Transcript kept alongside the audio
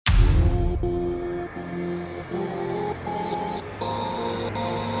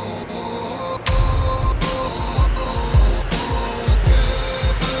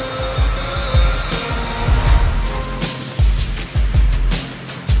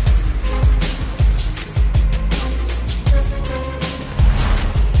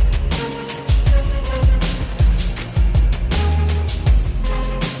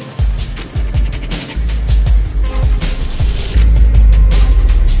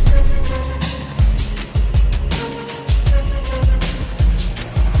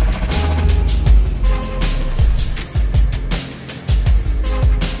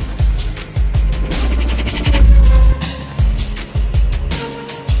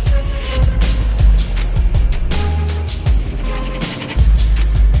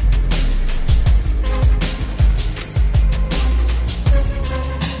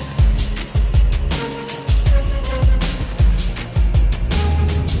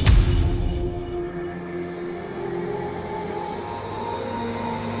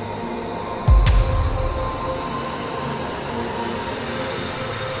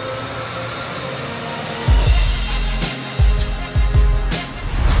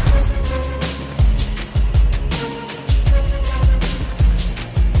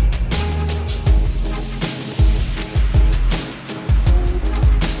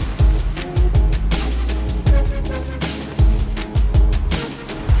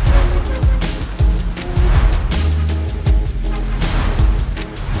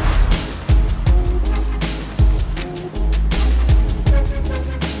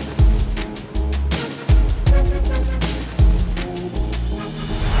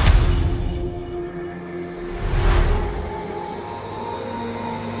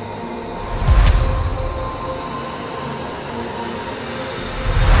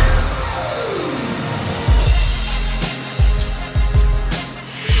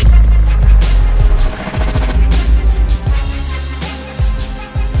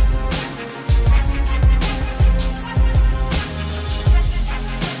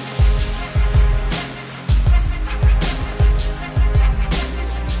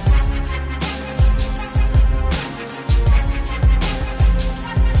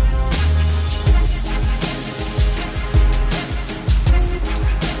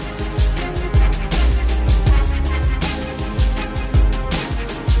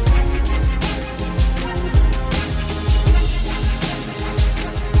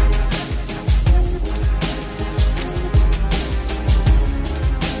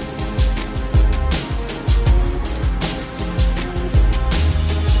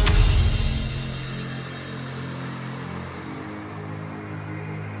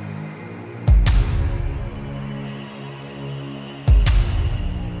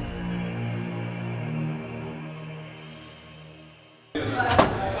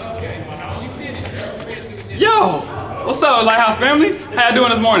What's up, Lighthouse family? How y'all doing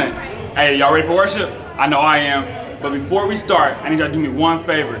this morning? Hey, y'all ready for worship? I know I am. But before we start, I need y'all to do me one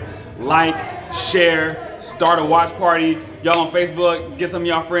favor. Like, share, start a watch party. Y'all on Facebook, get some of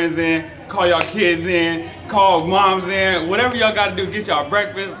y'all friends in, call y'all kids in, call moms in, whatever y'all got to do, get y'all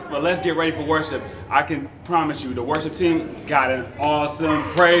breakfast. But let's get ready for worship. I can promise you, the worship team got an awesome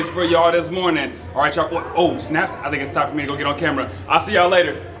praise for y'all this morning. All right, y'all. Oh, snaps. I think it's time for me to go get on camera. I'll see y'all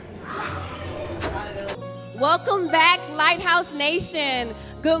later. Welcome back, Lighthouse Nation.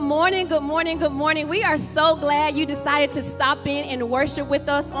 Good morning, good morning, good morning. We are so glad you decided to stop in and worship with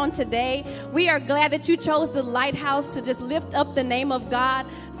us on today. We are glad that you chose the Lighthouse to just lift up the name of God.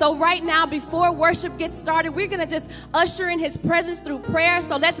 So right now, before worship gets started, we're going to just usher in his presence through prayer.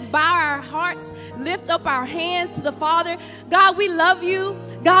 So let's bow our hearts, lift up our hands to the Father. God, we love you.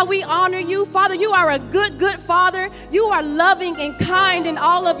 God, we honor you. Father, you are a good, good Father. You are loving and kind in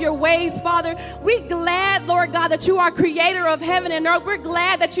all of your ways, Father. We're glad, Lord God, that you are creator of heaven and earth. We're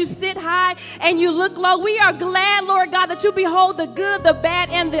glad that you sit high and you look low. We are glad, Lord God, that you behold the good, the bad,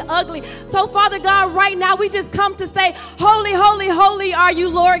 and the ugly. So, Father God, right now we just come to say, holy, holy, holy are you,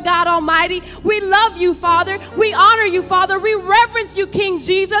 Lord God Almighty. We love you, Father. We honor you, Father. We reverence you, King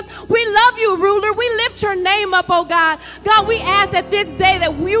Jesus. We love you, ruler. We lift your name up, oh God. God, we ask that this day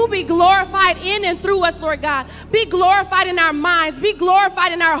that you be glorified in and through us, Lord God. Be glorified in our minds. Be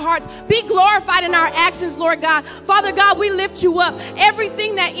glorified in our hearts. Be glorified in our actions, Lord God. Father God, we lift you up.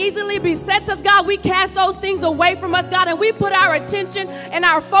 Everything that easily besets us, God, we cast those things away from us, God, and we put our attention and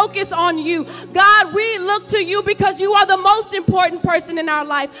our focus on you. God, we look to you because you are the most important person in our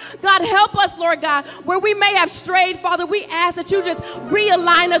life. God, help us, Lord God, where we may have strayed, Father. We ask that you just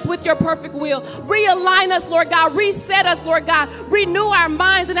realign us with your perfect will. Realign us, Lord God. Reset us, Lord God. Renew our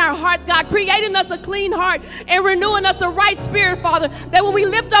minds and our hearts, God, creating us a clean heart and renewing us a right spirit, Father, that when we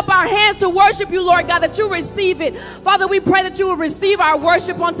lift up our hands to worship you, Lord God, that you receive it. Father, we pray that you will receive our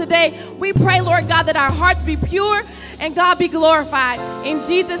worship on today. We pray, Lord God, that our hearts be pure and God be glorified. In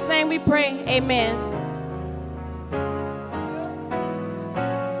Jesus' name we pray, amen.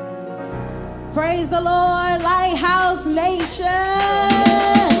 Praise the Lord, Lighthouse Nation.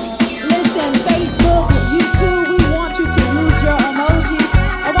 Listen, Facebook, YouTube, we want you to use your emojis.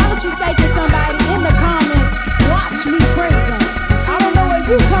 Or why don't you say to somebody in the comments, watch me praise him. I don't know what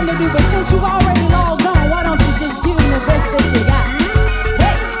you come to do, but since you've already logged on, why don't you just give him the best that you got?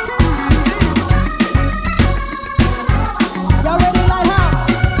 Hey! Y'all ready, Lighthouse?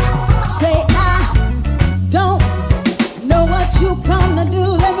 Say, I don't know what you come to do.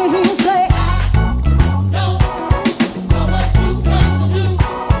 Let me hear you say,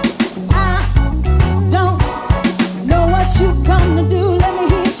 you come to do, let me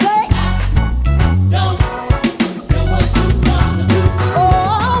hear you say, don't know what you come to do.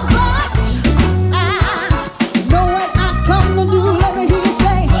 Oh, but I know what I come to do.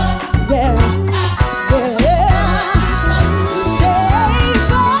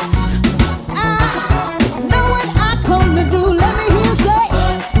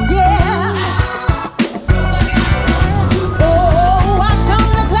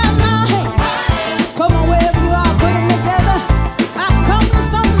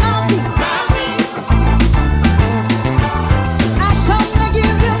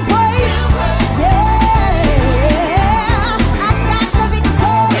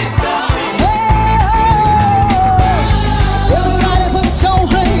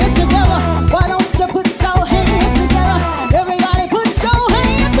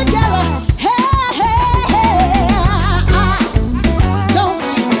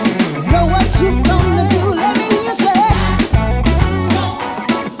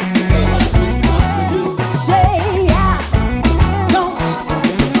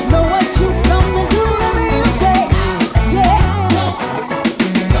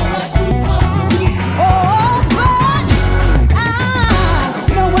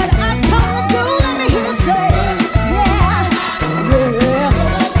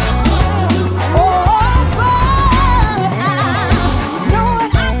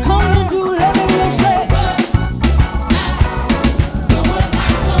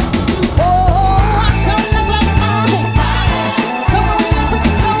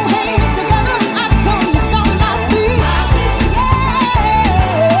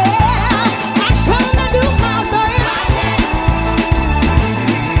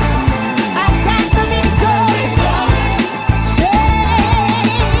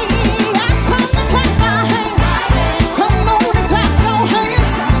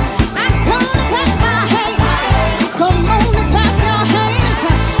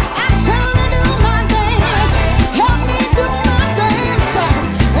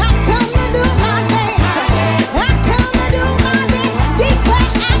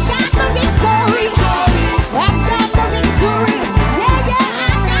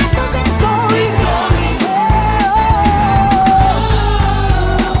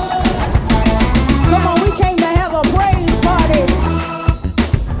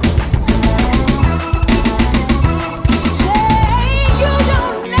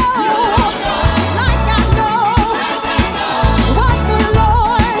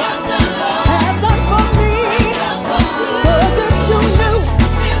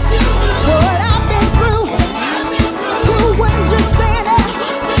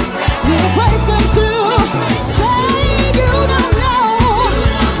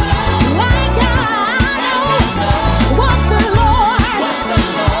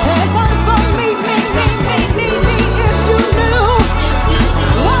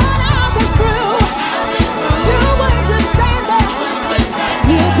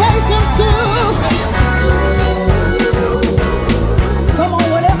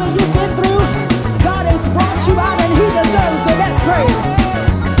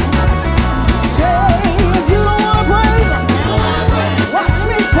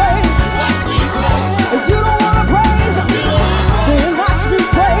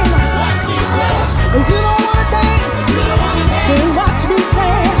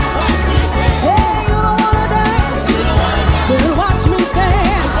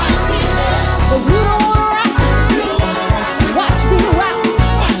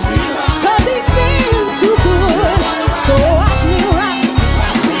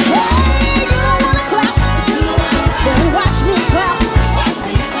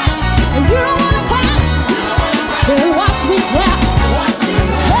 me clap.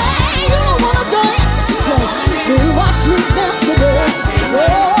 Hey, you don't wanna dance, then watch me dance today.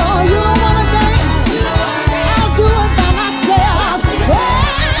 Oh, you don't wanna dance, I'll do it by myself.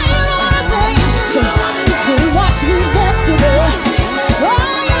 Hey, you don't wanna dance, then watch me dance today.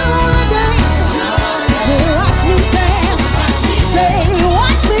 Oh, you don't wanna dance, then watch me dance. Say,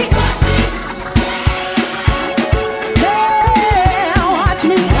 watch me. Yeah, watch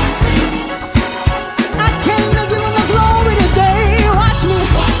me. I came to give him the glory today. Watch me,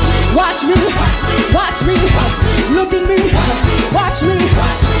 watch me, watch me. Look at me, watch me,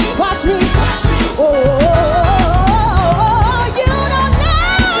 watch me. Oh, you don't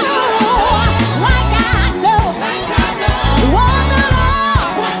know like I know what the Lord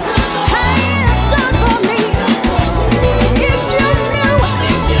has done for me. If you knew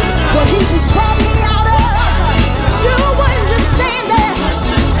what He just brought me out of, you wouldn't just stand there.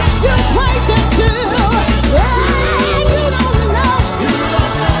 You praise Him too. Hey, you don't know,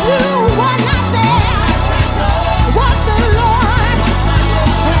 you were not there. What the Lord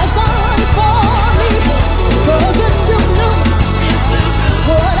has done for me. 'Cause if you knew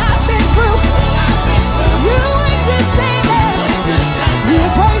what I've been through, you wouldn't just stand there. You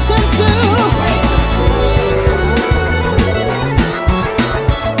praise Him too.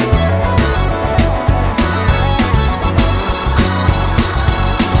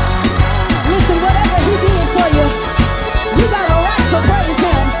 Listen, whatever He did for you, you got a right to praise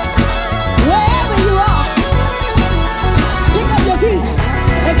Him. Wherever you are, pick up your feet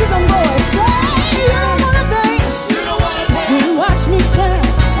and give Him glory. Say, you don't wanna dance, then watch me dance.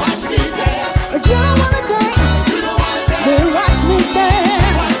 If you don't wanna dance, then watch me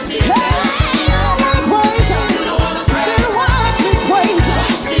dance. Hey, you don't wanna praise Him, then watch me praise Him.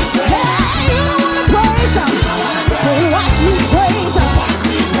 Hey, you don't wanna praise Him, then watch me praise Him.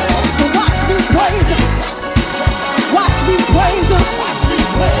 So watch me praise Him. Watch me praise Him.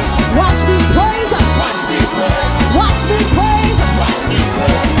 Watch me praise Him. Watch me praise Him.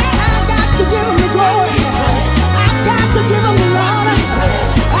 I got to give Him the glory. I got to give Him the honor.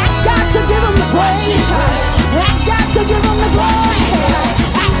 I got to give Him the praise. I got to give Him the glory.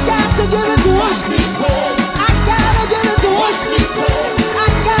 I got to give it to Him. I gotta give it to Him. I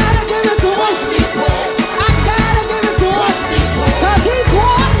gotta give it to Him. I gotta give it to Him. 'Cause He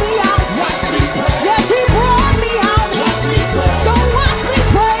brought me out. Yes, He brought me out. So watch me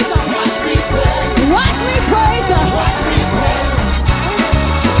praise Him. Watch me praise Him.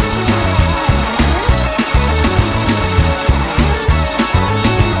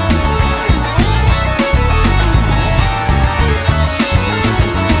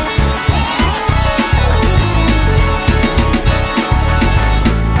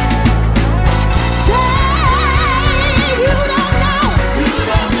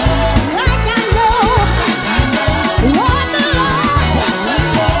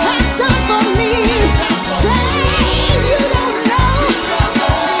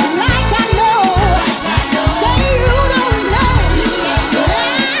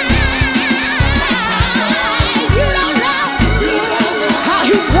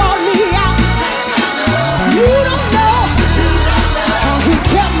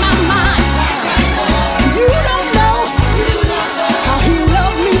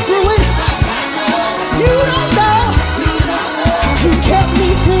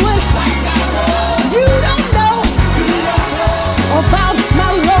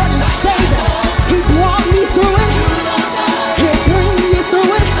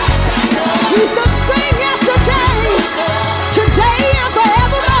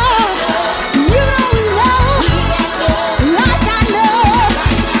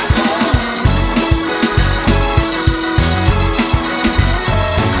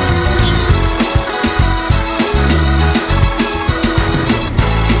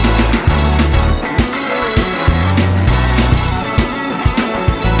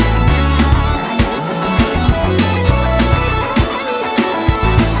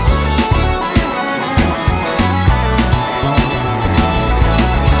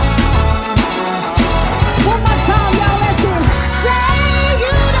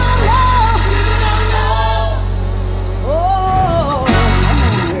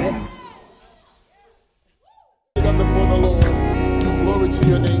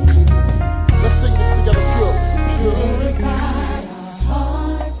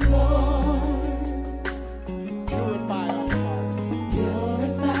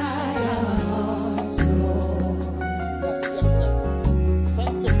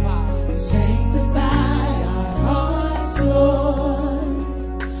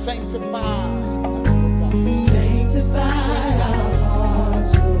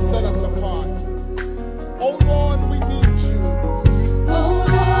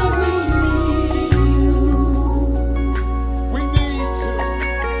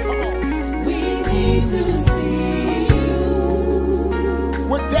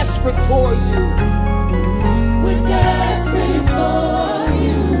 desperate for you. We're desperate for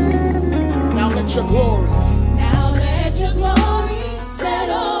you. Now let your glory. Now let your glory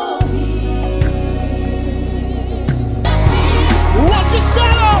settle here. Won't you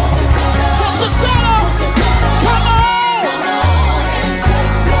settle? Won't you settle? Come on.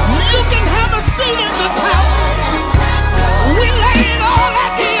 You can have a seat in this house. We lay it all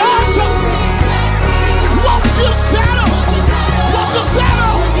at the altar. Won't you settle? Won't you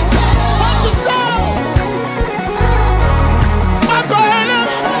settle? Won't you settle? My burden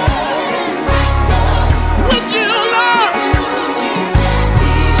with you, Lord.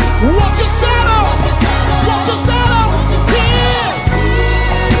 Won't you settle? Won't you settle? Here.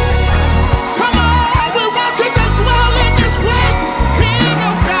 Come on, we want you to dwell in this place. Here,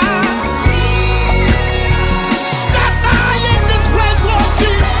 oh God. Stop by in this place, Lord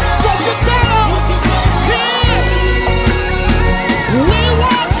Jesus. Won't you settle? Here. We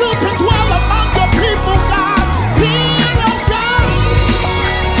want you to dwell among your people, God. Here, oh God.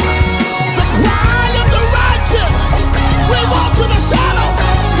 The cry of the righteous. We want you to settle.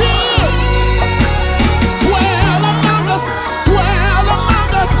 Here. Dwell among us. Dwell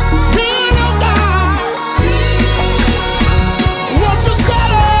among us. Here, oh God. Won't you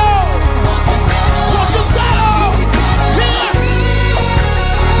settle? Won't you settle? Here.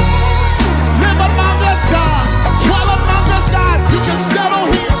 Live among us, God. Dwell among us, God. You can settle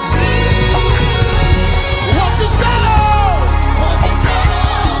here. Won't you settle?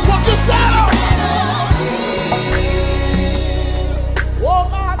 Won't you settle? Oh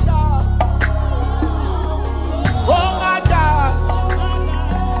my God. Oh my God.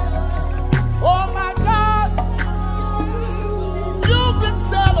 Oh my God. You can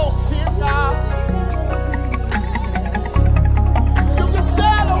settle here, God. You can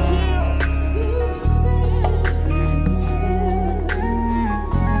settle here.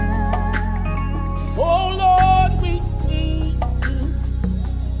 Oh Lord, we need you.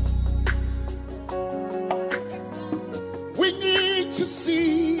 We need to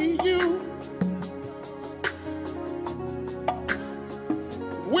see you.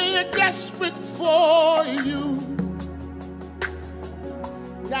 We're desperate for you.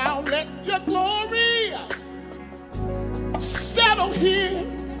 Now let your glory settle here.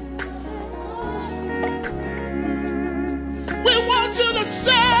 We want you to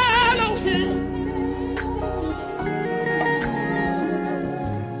settle here.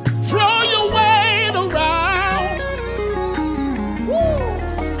 Throw your weight around. Woo.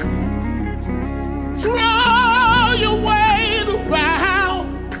 Throw your weight around.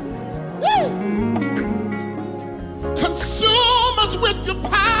 Woo. Consume us with your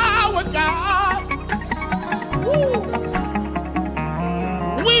power, God. Woo.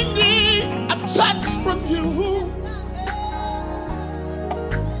 We need a touch from you.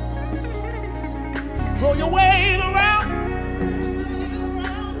 Throw your weight around.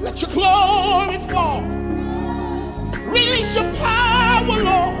 Let your glory fall. Release your power,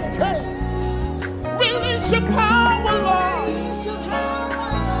 Lord. Hey. Release your power, Lord.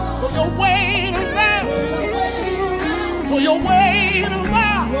 Throw your weight around. Throw your weight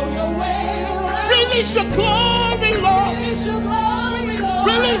around. Release your glory, Lord.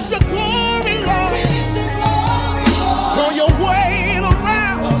 Release your glory, Lord. Throw your weight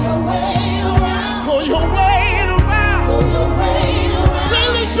around. Throw your weight around.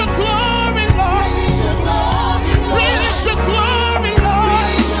 Release your glory, Lord. Release your glory,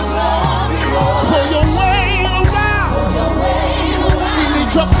 Lord. Throw your weight around. We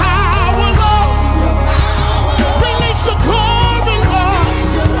need your power, Lord. Release your glory, Lord.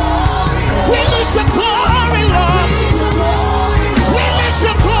 Release your glory, Lord. Release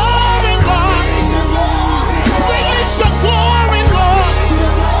your glory, Lord.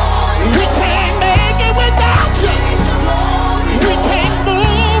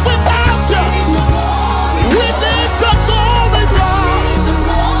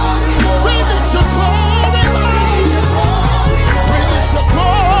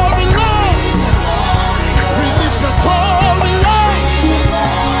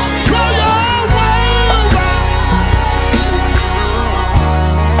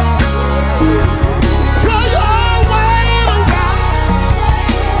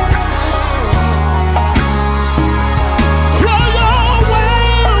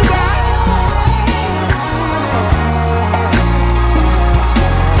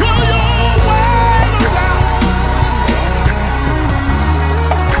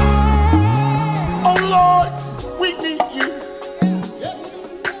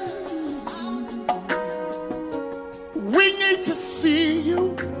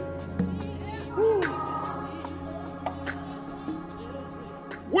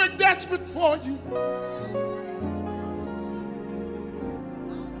 desperate for you.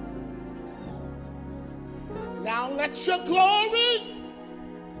 Now let your glory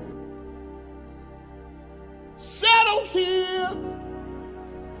settle here.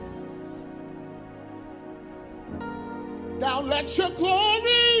 Now let your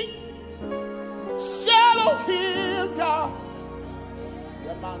glory settle here, God.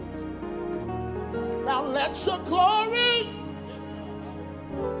 Now let your glory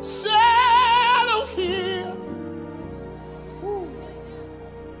settle here. Woo.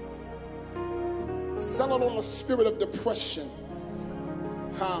 Settle on the spirit of depression.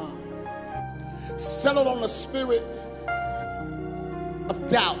 Settle on the spirit of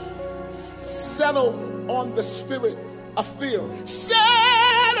doubt. Settle on the spirit of fear.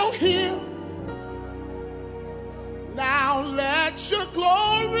 Settle here. Now let your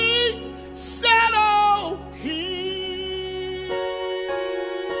glory settle here.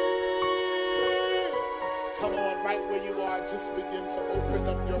 Come on, right where you are, just begin to open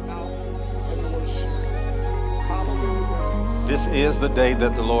up your mouth and worship. Hallelujah. This is the day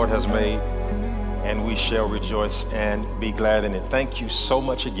that the Lord has made, and we shall rejoice and be glad in it. Thank you so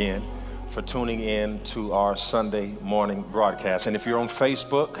much again for tuning in to our Sunday morning broadcast. And if you're on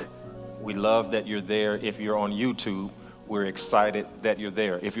Facebook, we love that you're there. If you're on YouTube, we're excited that you're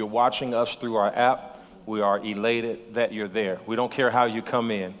there. If you're watching us through our app, we are elated that you're there. We don't care how you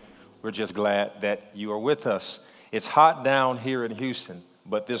come in. We're just glad that you are with us. It's hot down here in Houston,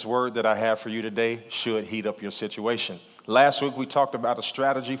 but this word that I have for you today should heat up your situation. Last week, we talked about a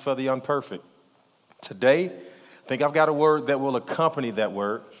strategy for the unperfect. Today, I think I've got a word that will accompany that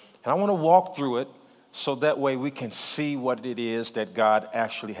word, and I want to walk through it so that way we can see what it is that God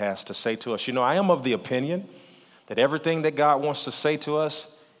actually has to say to us. You know, I am of the opinion that everything that God wants to say to us,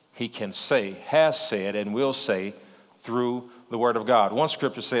 he can say, has said, and will say through the Word of God. One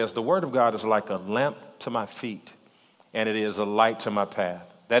scripture says, the Word of God is like a lamp to my feet, and it is a light to my path.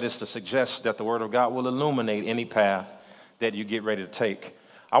 That is to suggest that the Word of God will illuminate any path that you get ready to take.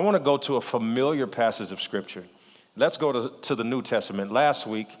 I want to go to a familiar passage of Scripture. Let's go to the New Testament. Last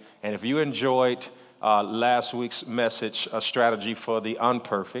week, and if you enjoyed last week's message, a strategy for the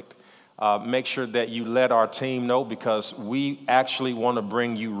unperfect, make sure that you let our team know, because we actually want to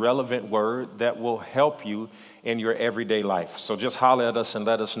bring you relevant word that will help you in your everyday life. So just holler at us and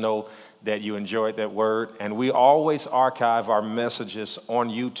let us know that you enjoyed that word. And we always archive our messages on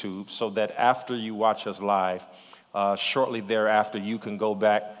YouTube so that after you watch us live, shortly thereafter, you can go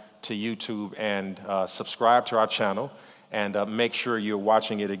back to YouTube and subscribe to our channel and make sure you're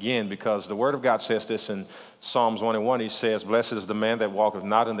watching it again, because the Word of God says this in Psalms 1:1. He says, blessed is the man that walketh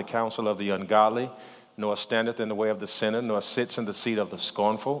not in the counsel of the ungodly, nor standeth in the way of the sinner, nor sits in the seat of the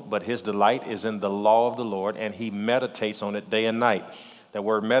scornful, but his delight is in the law of the Lord, and he meditates on it day and night. That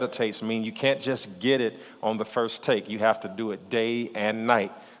word meditates means you can't just get it on the first take. You have to do it day and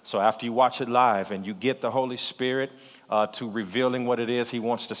night. So after you watch it live and you get the Holy Spirit to revealing what it is he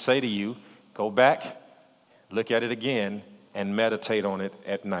wants to say to you, go back, look at it again, and meditate on it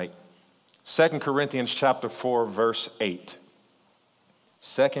at night. 2 Corinthians chapter 4, verse 8.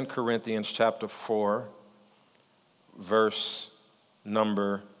 2 Corinthians chapter 4, verse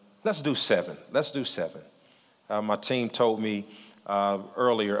number, let's do 7. Let's do 7. My team told me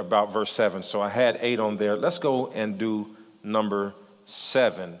earlier about verse 7, so I had 8 on there. Let's go and do number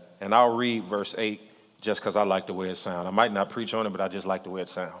 7, and I'll read verse 8 just because I like the way it sounds. I might not preach on it, but I just like the way it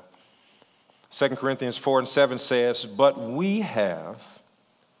sounds. 2 Corinthians 4:7 says, but we have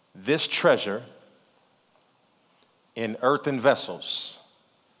this treasure in earthen vessels,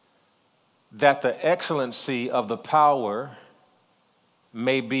 that the excellency of the power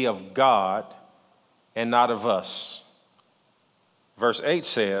may be of God and not of us. Verse 8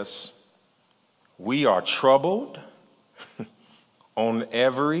 says, we are troubled on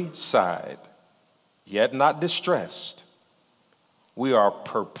every side, yet not distressed. We are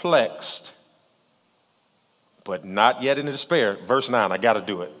perplexed, but not yet in despair. Verse 9, I got to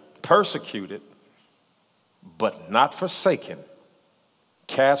do it. Persecuted, but not forsaken.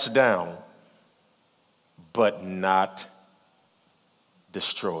 Cast down, but not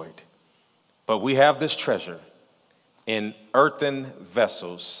destroyed. But we have this treasure in earthen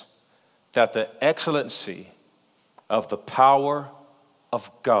vessels, that the excellency of the power of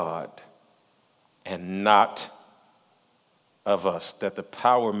God and not of us, that the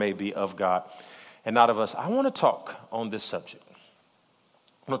power may be of God and not of us. I want to talk on this subject.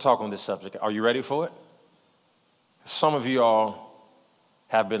 Are you ready for it? Some of you all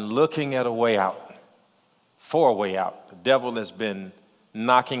have been looking at a way out, for a way out. The devil has been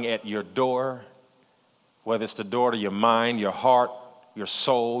knocking at your door, whether it's the door to your mind, your heart, your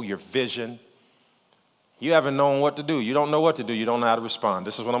soul, your vision. You haven't known what to do. You don't know what to do. You don't know how to respond.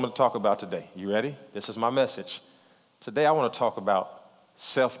 This is what I'm going to talk about today. You ready? This is my message. Today I want to talk about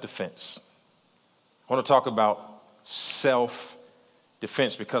self-defense. I want to talk about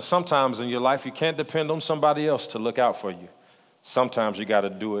self-defense because sometimes in your life you can't depend on somebody else to look out for you. Sometimes you got to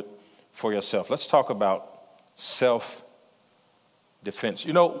do it for yourself. Let's talk about self-defense.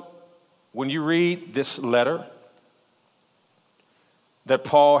 You know, when you read this letter that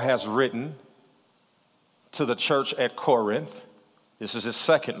Paul has written to the church at Corinth, this is his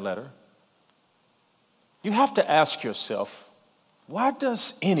second letter, you have to ask yourself, why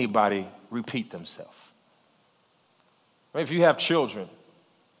does anybody repeat themselves? If you have children,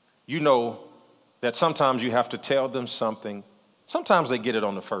 you know that sometimes you have to tell them something. Sometimes they get it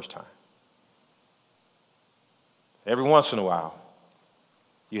on the first time. Every once in a while,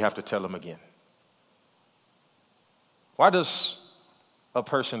 you have to tell them again. Why does a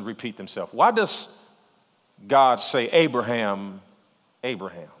person repeat themselves? Why does God say, Abraham,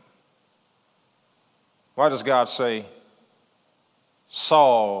 Abraham? Why does God say,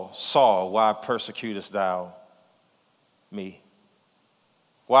 Saul, Saul, why persecutest thou me?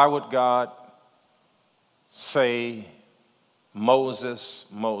 Why would God say, Moses,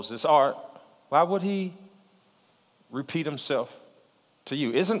 Moses? Or why would he repeat himself to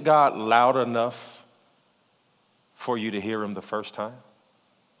you? Isn't God loud enough for you to hear him the first time?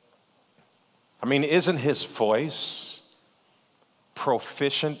 I mean, isn't his voice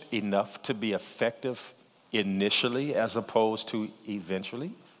proficient enough to be effective initially as opposed to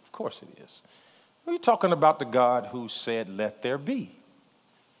eventually? Of course it is. We're talking about the God who said, let there be.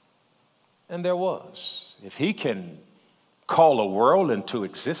 And there was. If he can call a world into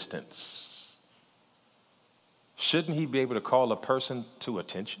existence, shouldn't he be able to call a person to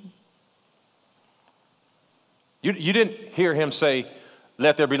attention? You didn't hear him say,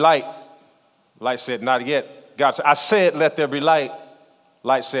 let there be light. Light said, not yet. God said, I said, let there be light.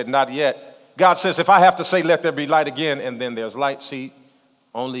 Light said, not yet. God says, if I have to say, let there be light again, and then there's light. See,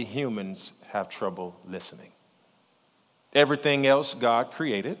 only humans have trouble listening. Everything else God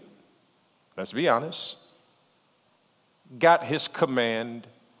created, let's be honest, got his command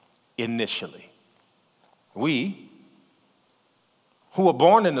initially. We, who were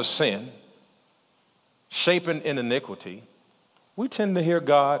born into sin, shapen in iniquity, we tend to hear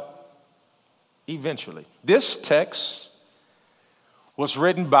God eventually. This text was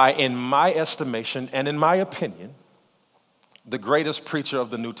written by, in my estimation and in my opinion, the greatest preacher of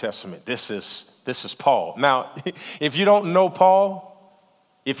the New Testament. This is Paul. Now, if you don't know Paul,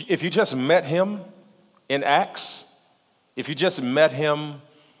 if you just met him in Acts, if you just met him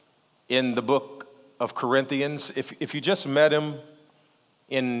in the book of Corinthians, if you just met him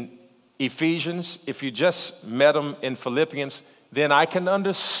in Ephesians, if you just met him in Philippians, then I can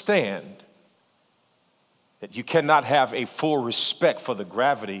understand that you cannot have a full respect for the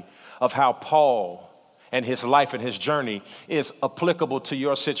gravity of how Paul and his life and his journey is applicable to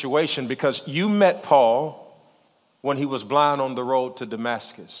your situation, because you met Paul when he was blind on the road to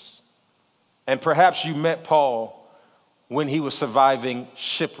Damascus. And perhaps you met Paul when he was surviving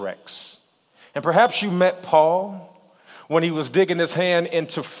shipwrecks. And perhaps you met Paul when he was digging his hand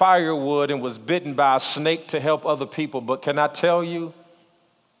into firewood and was bitten by a snake to help other people. But can I tell you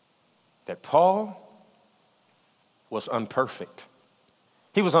that Paul was imperfect?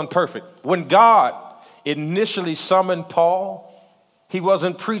 He was imperfect. When God initially summoned Paul, he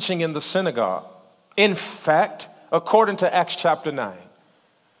wasn't preaching in the synagogue. In fact, according to Acts chapter 9,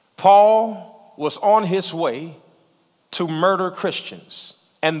 Paul was on his way to murder Christians.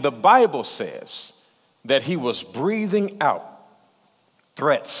 And the Bible says that he was breathing out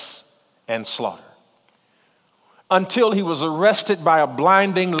threats and slaughter, until he was arrested by a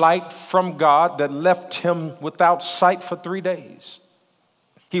blinding light from God that left him without sight for 3 days.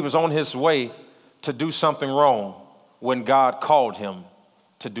 He was on his way to do something wrong when God called him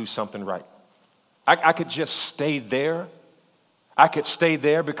to do something right. I could just stay there. I could stay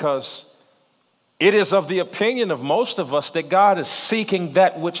there because it is of the opinion of most of us that God is seeking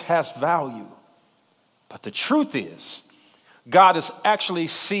that which has value. But the truth is, God is actually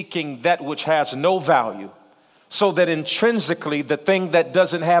seeking that which has no value, so that intrinsically the thing that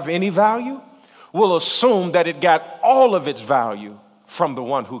doesn't have any value will assume that it got all of its value from the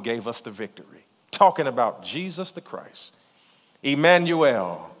one who gave us the victory. Talking about Jesus the Christ,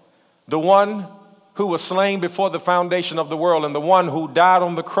 Emmanuel, the one who was slain before the foundation of the world, and the one who died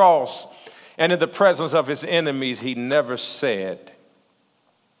on the cross, and in the presence of his enemies, he never said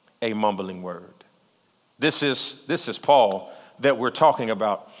a mumbling word. This is Paul that we're talking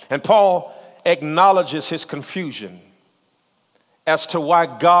about. And Paul acknowledges his confusion as to why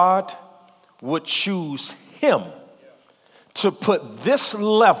God would choose him to put this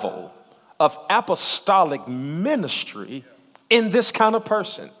level of apostolic ministry in this kind of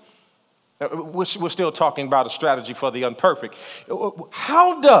person. We're still talking about a strategy for the unperfect.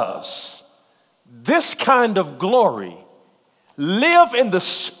 How does this kind of glory live in the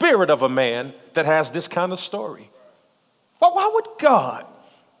spirit of a man that has this kind of story? Well, why would God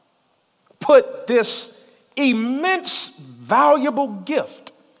put this immense, valuable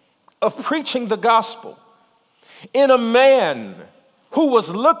gift of preaching the gospel in a man who was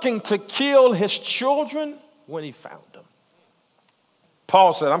looking to kill his children when he found them?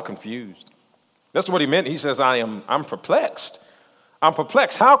 Paul said, I'm confused. That's what he meant. He says, I'm perplexed. I'm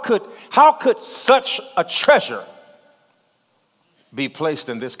perplexed. How could such a treasure be placed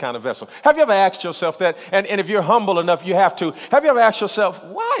in this kind of vessel? Have you ever asked yourself that? And if you're humble enough, you have to. Have you ever asked yourself,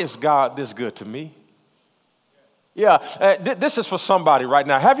 why is God this good to me? Yeah, this is for somebody right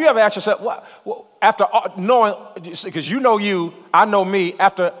now. Have you ever asked yourself, after knowing, because you know you, I know me,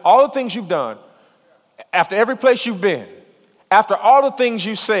 after all the things you've done, after every place you've been, after all the things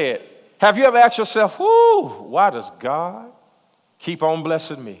you said, have you ever asked yourself, why does God keep on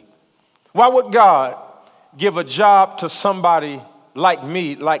blessing me? Why would God give a job to somebody like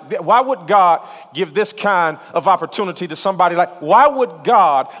me? Why would God give this kind of opportunity to somebody why would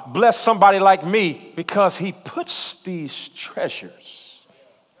God bless somebody like me? Because he puts these treasures.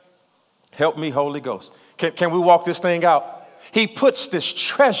 Help me, Holy Ghost. Can we walk this thing out? He puts this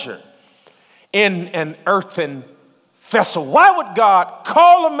treasure in an earthen vessel. Why would God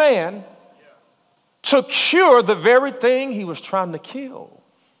call a man to cure the very thing he was trying to kill?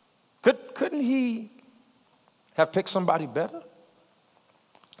 Couldn't he have picked somebody better?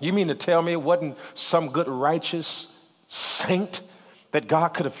 You mean to tell me it wasn't some good righteous saint that God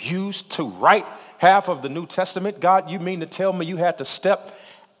could have used to write half of the New Testament? God, you mean to tell me you had to step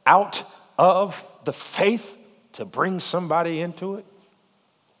out of the faith to bring somebody into it?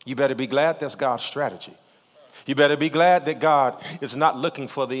 You better be glad that's God's strategy. You better be glad that God is not looking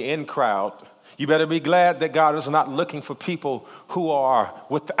for the in crowd. You better be glad that God is not looking for people who are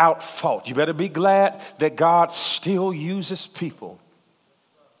without fault. You better be glad that God still uses people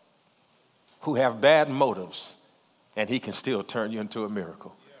who have bad motives, and he can still turn you into a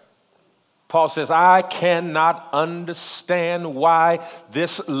miracle. Paul says, I cannot understand why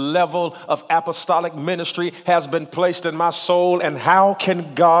this level of apostolic ministry has been placed in my soul, and how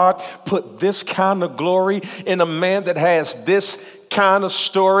can God put this kind of glory in a man that has this kind of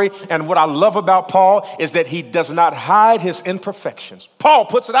story? And what I love about Paul is that he does not hide his imperfections. Paul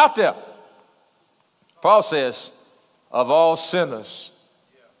puts it out there. Paul says, of all sinners,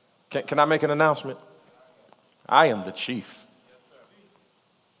 can I make an announcement? I am the chief.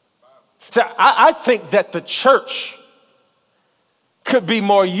 So I think that the church could be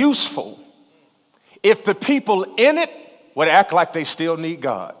more useful if the people in it would act like they still need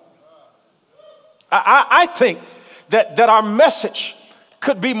God. I think that our message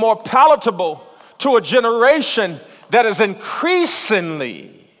could be more palatable to a generation that is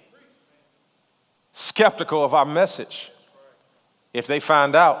increasingly skeptical of our message if they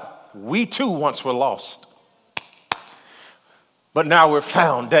find out we too once were lost. But now we're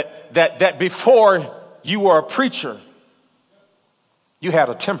found that before you were a preacher, you had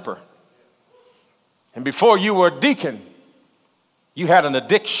a temper. And before you were a deacon, you had an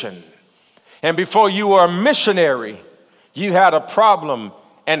addiction. And before you were a missionary, you had a problem.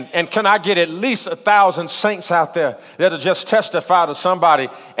 And can I get at least 1,000 saints out there that'll just testify to somebody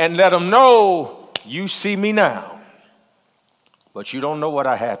and let them know, you see me now, but you don't know what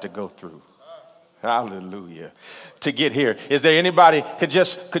I had to go through. Hallelujah. To get here. Is there anybody could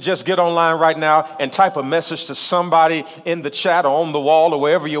just get online right now and type a message to somebody in the chat or on the wall or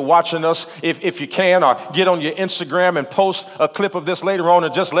wherever you're watching us, if you can, or get on your Instagram and post a clip of this later on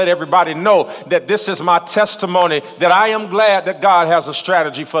and just let everybody know that this is my testimony, that I am glad that God has a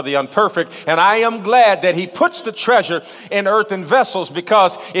strategy for the unperfect, and I am glad that he puts the treasure in earthen vessels,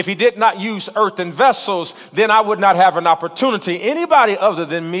 because if he did not use earthen vessels, then I would not have an opportunity. Anybody other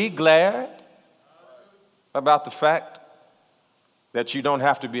than me glad about the fact that you don't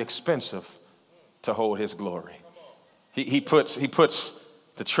have to be expensive to hold his glory? He puts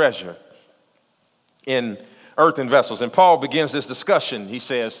the treasure in earthen vessels. And Paul begins this discussion. He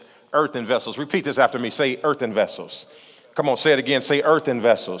says, earthen vessels. Repeat this after me. Say earthen vessels. Come on, say it again. Say earthen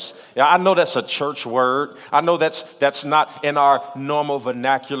vessels. Yeah, I know that's a church word. I know that's not in our normal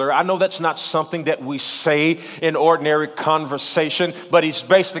vernacular. I know that's not something that we say in ordinary conversation, but he's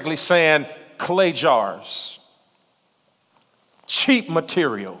basically saying clay jars, cheap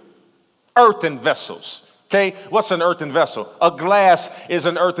material, earthen vessels, Okay, what's an earthen vessel? A glass is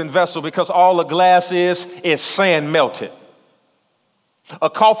an earthen vessel because all a glass is sand melted. A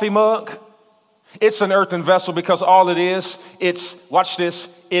coffee mug, it's an earthen vessel because all it is, watch this,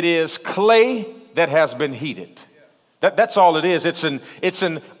 it is clay that has been heated. That's all it is. It's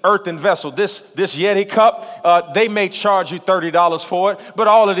an earthen vessel. This Yeti cup, they may charge you $30 for it, but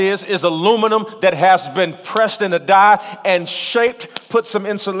all it is aluminum that has been pressed in a die and shaped, put some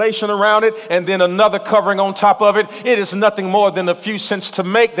insulation around it, and then another covering on top of it. It is nothing more than a few cents to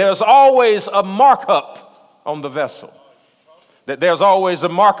make. There's always a markup on the vessel. There's always a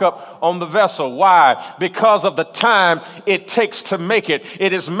markup on the vessel. Why? Because of the time it takes to make it.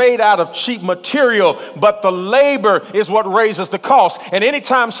 It is made out of cheap material, but the labor is what raises the cost. And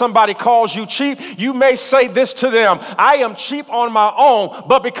anytime somebody calls you cheap, you may say this to them: I am cheap on my own,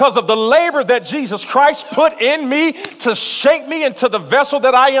 but because of the labor that Jesus Christ put in me to shape me into the vessel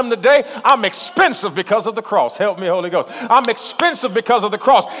that I am today, I'm expensive because of the cross. Help me, Holy Ghost. I'm expensive because of the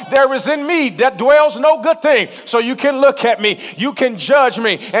cross. There is in me that dwells no good thing. So you can look at me, you can judge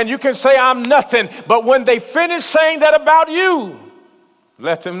me, and you can say I'm nothing. But when they finish saying that about you,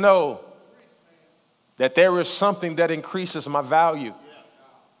 let them know that there is something that increases my value.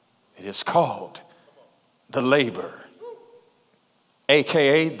 It is called the labor,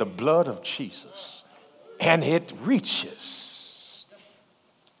 aka the blood of Jesus. And it reaches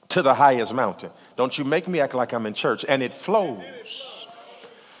to the highest mountain. Don't you make me act like I'm in church. And it flows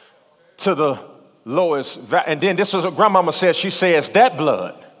to the lowest. And then this is what grandmama says. She says that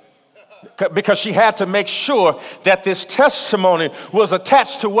blood, because she had to make sure that this testimony was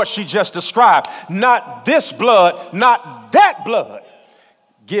attached to what she just described. Not this blood, not that blood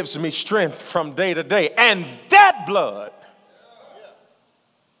gives me strength from day to day. And that blood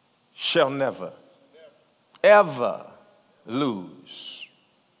shall never, ever lose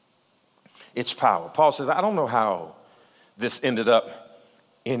its power. Paul says, I don't know how this ended up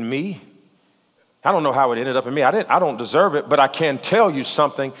in me. I don't know how it ended up in me. I don't deserve it, but I can tell you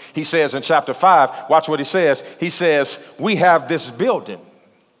something. He says in chapter 5, watch what he says. He says, we have this building,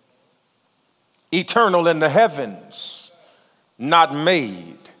 eternal in the heavens, not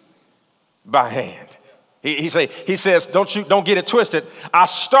made by hand. He says, don't get it twisted. I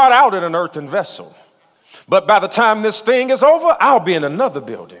start out in an earthen vessel, but by the time this thing is over, I'll be in another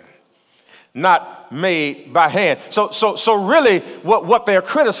building, not made by hand. So really what they're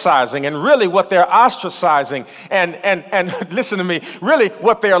criticizing, and really what they're ostracizing, and listen to me, really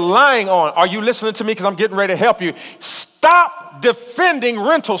what they're lying on. Are you listening to me? Because I'm getting ready to help you. Stop defending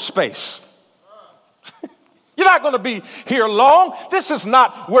rental space. You're not going to be here long. This is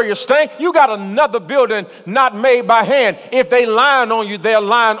not where you're staying. You got another building not made by hand. If they lying on you, they're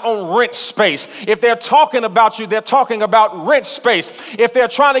lying on rent space. If they're talking about you, they're talking about rent space. If they're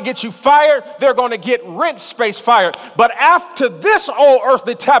trying to get you fired, they're going to get rent space fired. But after this old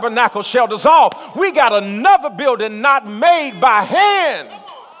earthly tabernacle shall dissolve, we got another building not made by hand.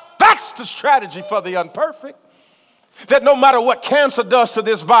 That's the strategy for the unperfect. That no matter what cancer does to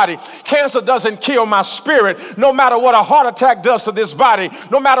this body, cancer doesn't kill my spirit. No matter what a heart attack does to this body,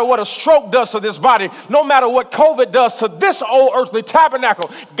 no matter what a stroke does to this body, no matter what COVID does to this old earthly tabernacle,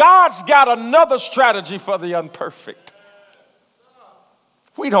 God's got another strategy for the unperfect.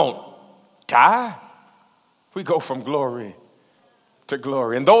 We don't die. We go from glory to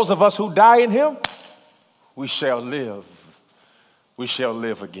glory. And those of us who die in him, we shall live. We shall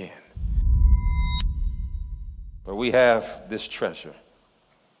live again. But we have this treasure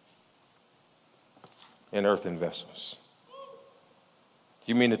in earthen vessels.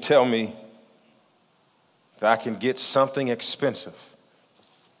 You mean to tell me that I can get something expensive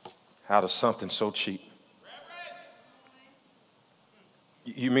out of something so cheap?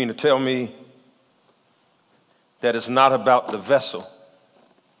 You mean to tell me that it's not about the vessel?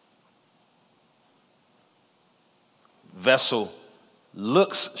 Vessel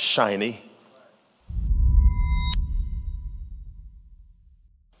looks shiny.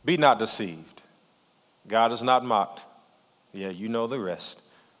 Be not deceived. God is not mocked. Yeah, you know the rest.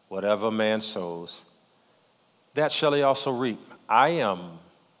 Whatever man sows, that shall he also reap. I am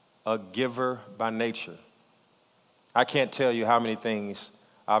a giver by nature. I can't tell you how many things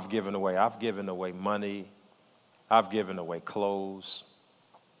I've given away. I've given away money. I've given away clothes.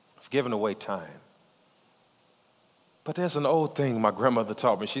 I've given away time. But there's an old thing my grandmother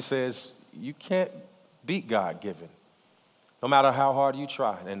taught me. She says, you can't beat God-given, no matter how hard you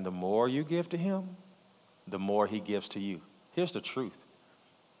try. And the more you give to him, the more he gives to you. Here's the truth.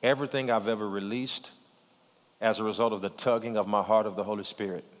 Everything I've ever released as a result of the tugging of my heart of the Holy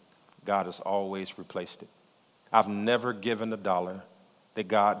Spirit, God has always replaced it. I've never given $1 that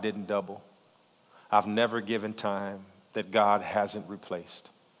God didn't double. I've never given time that God hasn't replaced.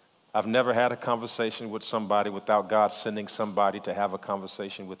 I've never had a conversation with somebody without God sending somebody to have a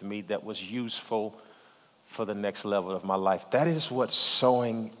conversation with me that was useful for the next level of my life. That is what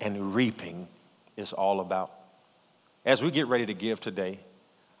sowing and reaping is all about. As we get ready to give today,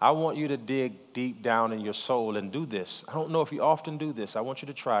 I want you to dig deep down in your soul and do this. I don't know if you often do this. I want you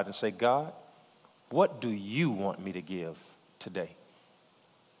to try it and say, God, what do you want me to give today?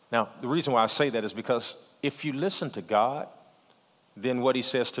 Now, the reason why I say that is because if you listen to God, then what he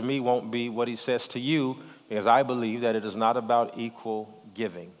says to me won't be what he says to you, because I believe that it is not about equal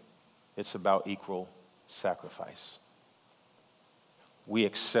giving. It's about equal sacrifice. We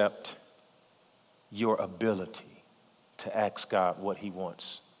accept your ability to ask God what he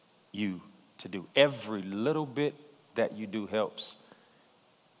wants you to do. Every little bit that you do helps.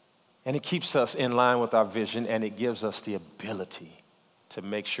 And it keeps us in line with our vision, and it gives us the ability to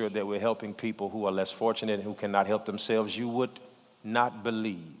make sure that we're helping people who are less fortunate and who cannot help themselves. You would not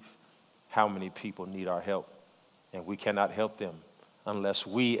believe how many people need our help, and we cannot help them unless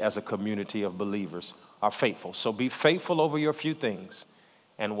we as a community of believers are faithful. So be faithful over your few things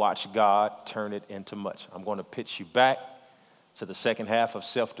and watch God turn it into much. I'm going to pitch you back to the second half of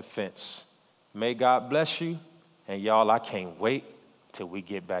self-defense. May God bless you, and y'all, I can't wait till we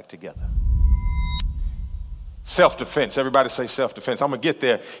get back together. Self-defense. Everybody say self-defense. I'm going to get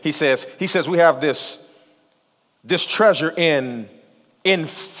there. He says we have this treasure in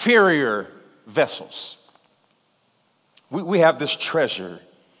inferior vessels. We have this treasure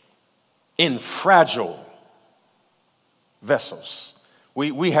in fragile vessels.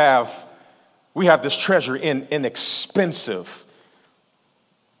 We have this treasure in inexpensive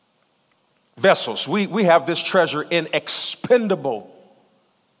vessels. We have this treasure in expendable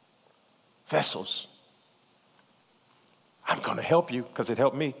vessels. I'm going to help you because it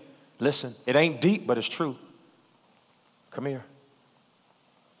helped me. Listen, it ain't deep, but it's true. Come here.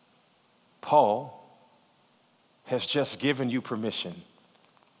 Paul has just given you permission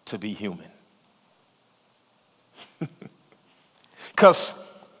to be human. Because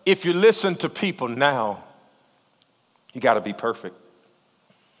if you listen to people now, you got to be perfect.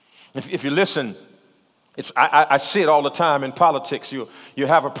 If you listen, I see it all the time in politics. You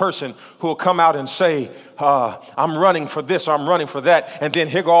have a person who will come out and say, I'm running for this or I'm running for that. And then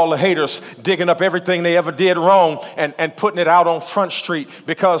here go all the haters digging up everything they ever did wrong and putting it out on Front Street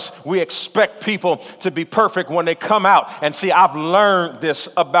because we expect people to be perfect when they come out. And see, I've learned this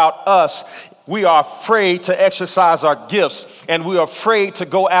about us. We are afraid to exercise our gifts, and we are afraid to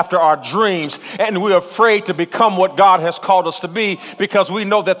go after our dreams, and we are afraid to become what God has called us to be because we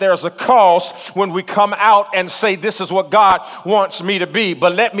know that there's a cost when we come out and say, this is what God wants me to be.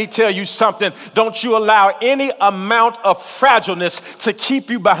 But let me tell you something. Don't you allow any amount of fragileness to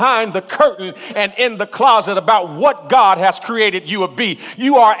keep you behind the curtain and in the closet about what God has created you to be.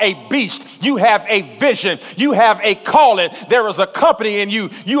 You are a beast. You have a vision. You have a calling. There is a company in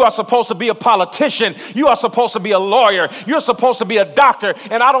you. You are supposed to be a politician. You are supposed to be a lawyer. You're supposed to be a doctor.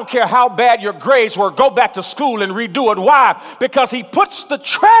 And I don't care how bad your grades were, go back to school and redo it. Why? Because he puts the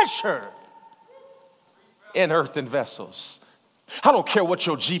treasure in earthen vessels. I don't care what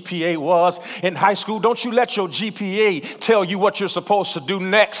your GPA was in high school. Don't you let your GPA tell you what you're supposed to do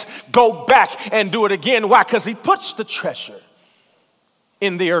next. Go back and do it again. Why? Because he puts the treasure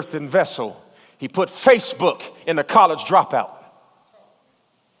in the earthen vessel. He put Facebook in the college dropout.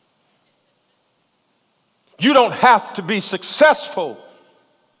 You don't have to be successful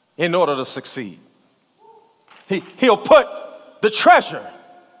in order to succeed. He'll put the treasure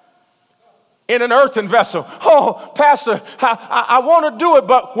in an earthen vessel. Oh, Pastor, I want to do it,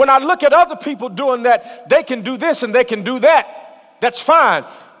 but when I look at other people doing that, they can do this and they can do that. That's fine.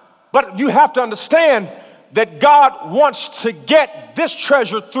 But you have to understand that God wants to get this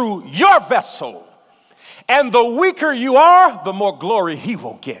treasure through your vessel. And the weaker you are, the more glory he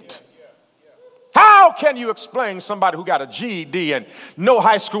will get. How can you explain somebody who got a GED and no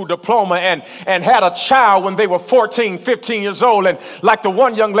high school diploma and had a child when they were 14, 15 years old? And like the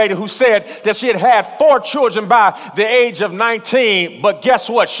one young lady who said that she had 4 children by the age of 19, but guess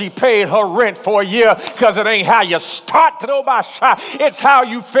what? She paid her rent for a year because it ain't how you start, it's how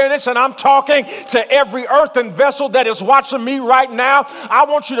you finish. And I'm talking to every earthen vessel that is watching me right now. I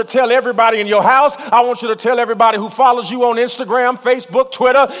want you to tell everybody in your house. I want you to tell everybody who follows you on Instagram, Facebook,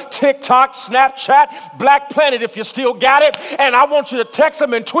 Twitter, TikTok, Snapchat, Black Planet, if you still got it. And I want you to text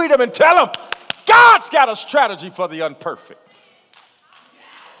them and tweet them and tell them God's got a strategy for the unperfect.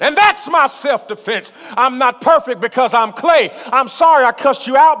 And that's my self-defense. I'm not perfect because I'm clay. I'm sorry I cussed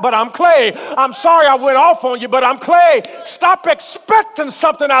you out, but I'm clay. I'm sorry I went off on you, but I'm clay. Stop expecting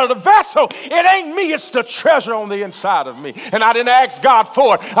something out of the vessel. It ain't me, it's the treasure on the inside of me. And I didn't ask God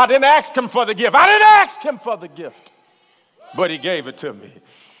for it. I didn't ask him for the gift. I didn't ask him for the gift. But he gave it to me.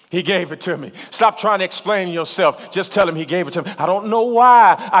 He gave it to me. Stop trying to explain yourself. Just tell him he gave it to me. I don't know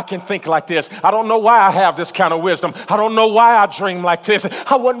why I can think like this. I don't know why I have this kind of wisdom. I don't know why I dream like this.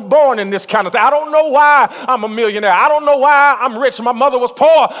 I wasn't born in this kind of thing. I don't know why I'm a millionaire. I don't know why I'm rich. My mother was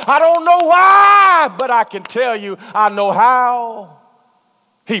poor. I don't know why, but I can tell you I know how.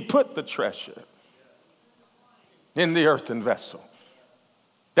 He put the treasure in the earthen vessel.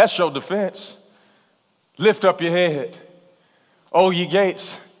 That's your defense. Lift up your head, O ye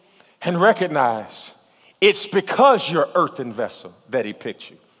gates, and recognize it's because you're earthen vessel that he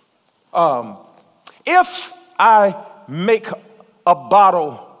picked you. If I make a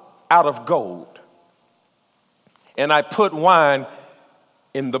bottle out of gold and I put wine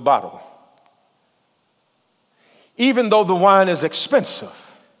in the bottle, even though the wine is expensive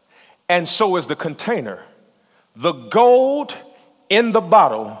and so is the container, the gold in the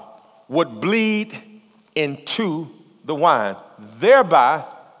bottle would bleed into the wine, thereby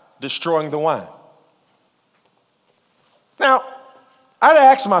destroying the wine. Now, I'd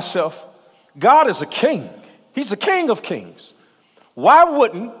ask myself, God is a king. He's the king of kings. Why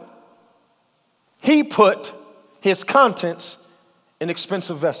wouldn't he put his contents in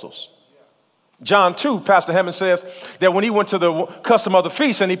expensive vessels? John 2, Pastor Hammond says that when he went to the custom of the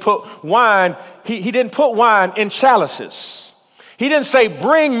feast and he put wine, he didn't put wine in chalices. He didn't say,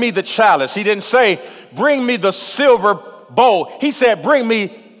 bring me the chalice. He didn't say, bring me the silver bowl. He said, bring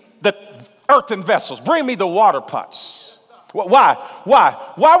me the earthen vessels. Bring me the water pots. Why?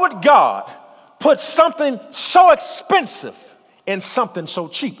 Why would God put something so expensive in something so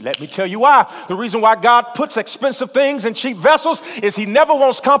cheap? Let me tell you why. The reason why God puts expensive things in cheap vessels is he never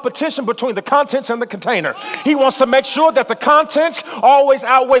wants competition between the contents and the container. He wants to make sure that the contents always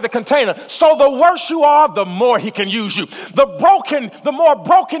outweigh the container. So the worse you are, the more he can use you. The more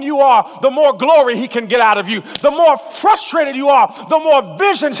broken you are, the more glory he can get out of you. The more frustrated you are, the more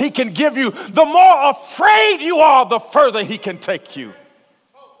visions he can give you. The more afraid you are, the further he can take you.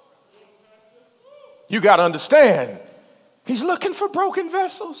 You got to understand, he's looking for broken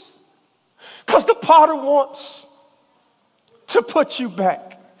vessels because the potter wants to put you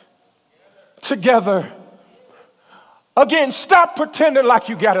back together. Again, stop pretending like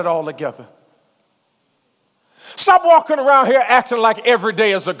you got it all together. Stop walking around here acting like every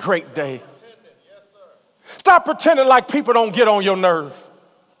day is a great day. Stop pretending like people don't get on your nerve.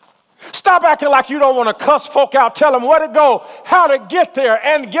 Stop acting like you don't want to cuss folk out. Tell them where to go, how to get there,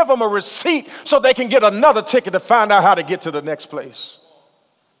 and give them a receipt so they can get another ticket to find out how to get to the next place.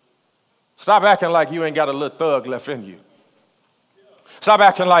 Stop acting like you ain't got a little thug left in you. Stop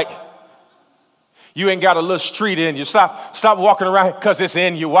acting like you ain't got a little street in you. Stop walking around because it's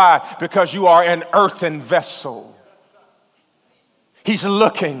in you. Why? Because you are an earthen vessel. He's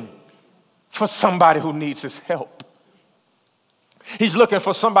looking for somebody who needs his help. He's looking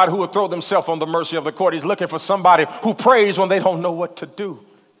for somebody who will throw themselves on the mercy of the court. He's looking for somebody who prays when they don't know what to do.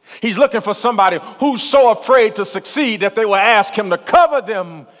 He's looking for somebody who's so afraid to succeed that they will ask him to cover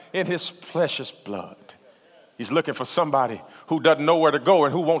them in his precious blood. He's looking for somebody who doesn't know where to go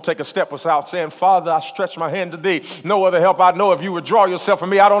and who won't take a step without saying, Father, I stretch my hand to thee. No other help I know. If you withdraw yourself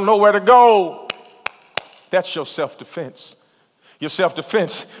from me, I don't know where to go. That's your self-defense. Your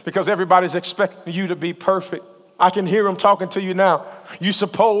self-defense, because everybody's expecting you to be perfect. I can hear him talking to you now. You're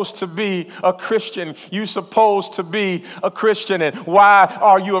supposed to be a Christian. You're supposed to be a Christian. And why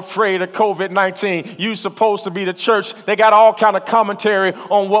are you afraid of COVID-19? You're supposed to be the church. They got all kind of commentary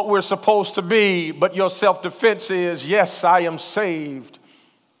on what we're supposed to be. But your self-defense is, yes, I am saved,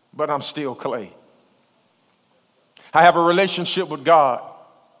 but I'm still clay. I have a relationship with God,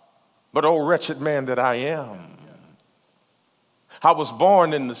 but oh, wretched man that I am. I was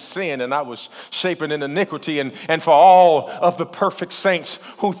born in the sin and I was shapen in iniquity. And for all of the perfect saints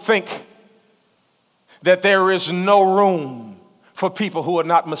who think that there is no room for people who are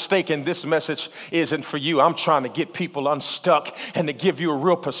not mistaken, this message isn't for you. I'm trying to get people unstuck and to give you a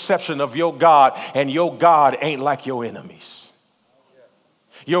real perception of your God. And your God ain't like your enemies.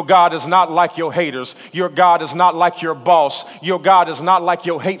 Your God is not like your haters. Your God is not like your boss. Your God is not like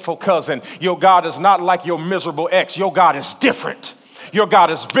your hateful cousin. Your God is not like your miserable ex. Your God is different. Your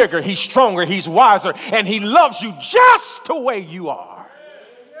God is bigger. He's stronger. He's wiser. And he loves you just the way you are.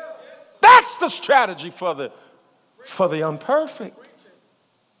 That's the strategy for the unperfect.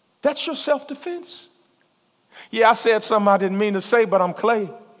 That's your self-defense. Yeah, I said something I didn't mean to say, but I'm clay.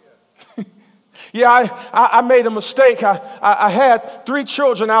 Yeah, I made a mistake. I had 3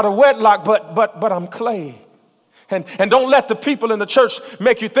 children out of wedlock, but I'm clay. And don't let the people in the church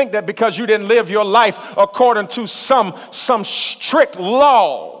make you think that because you didn't live your life according to some strict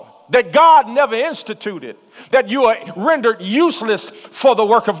law that God never instituted, that you are rendered useless for the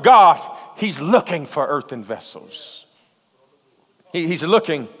work of God. He's looking for earthen vessels. He's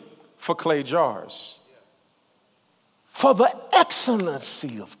looking for clay jars. For the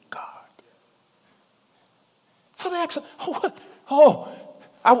excellency of God. For the excellence.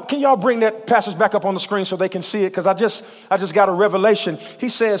 Can y'all bring that passage back up on the screen so they can see it? Because I just got a revelation. He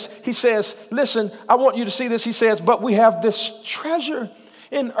says, listen, I want you to see this. He says, but we have this treasure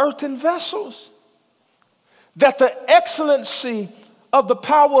in earthen vessels, that the excellency of the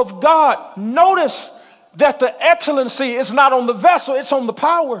power of God. Notice that the excellency is not on the vessel, it's on the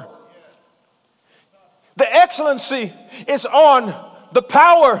power. The excellency is on the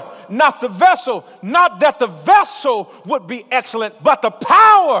power, not the vessel. Not that the vessel would be excellent, but the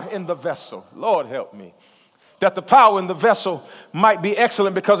power in the vessel. Lord help me. That the power in the vessel might be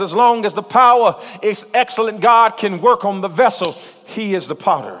excellent, because as long as the power is excellent, God can work on the vessel. He is the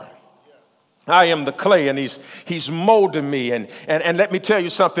potter. I am the clay, and he's molding me. And let me tell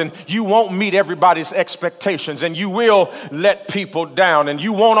you something, you won't meet everybody's expectations, and you will let people down, and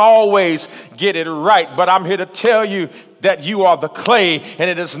you won't always get it right. But I'm here to tell you that you are the clay, and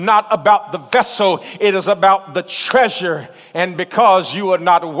it is not about the vessel, it is about the treasure. And because you are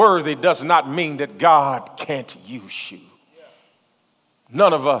not worthy does not mean that God can't use you.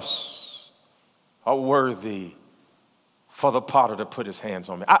 None of us are worthy for the potter to put his hands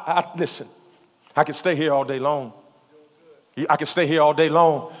on me. Listen, I could stay here all day long. I could stay here all day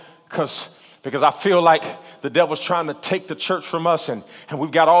long because I feel like the devil's trying to take the church from us, and we've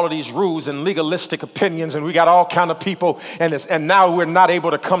got all of these rules and legalistic opinions, and we got all kind of people, and now we're not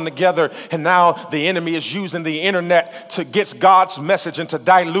able to come together, and now the enemy is using the internet to get God's message and to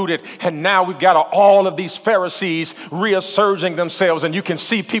dilute it, and now we've got all of these Pharisees reasserting themselves, and you can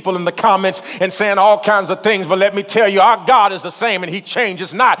see people in the comments and saying all kinds of things, but let me tell you, our God is the same, and he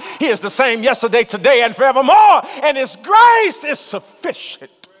changes not. He is the same yesterday, today, and forevermore, and his grace is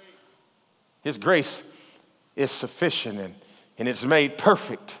sufficient. His grace is sufficient, and it's made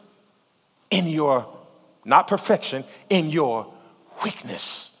perfect in your, not perfection, in your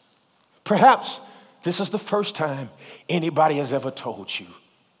weakness. Perhaps this is the first time anybody has ever told you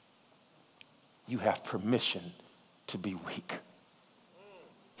you have permission to be weak.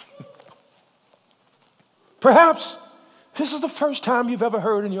 Perhaps this is the first time you've ever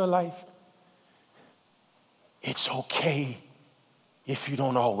heard in your life, it's okay if you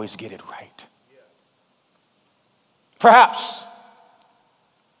don't always get it right. Perhaps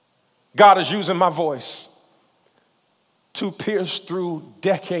God is using my voice to pierce through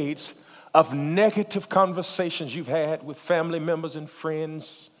decades of negative conversations you've had with family members and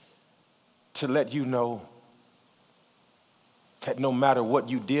friends to let you know that no matter what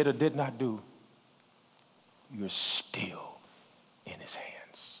you did or did not do, you're still in his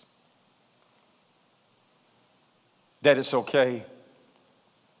hands. That it's okay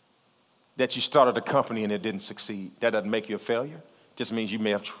that you started a company and it didn't succeed. That doesn't make you a failure. It just means you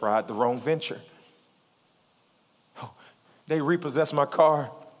may have tried the wrong venture. Oh, they repossessed my car.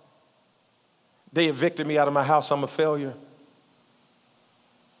 They evicted me out of my house. I'm a failure.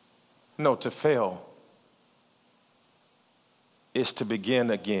 No, to fail is to begin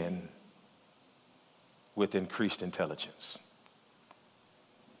again with increased intelligence.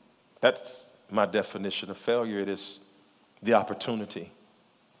 That's my definition of failure. It is the opportunity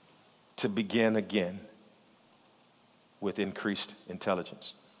to begin again with increased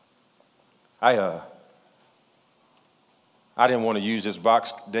intelligence. I didn't want to use this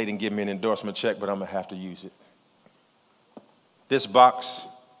box. They didn't give me an endorsement check, but I'm going to have to use it. This box,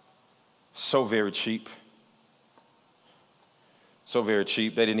 so very cheap. So very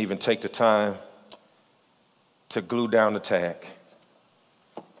cheap. They didn't even take the time to glue down the tag.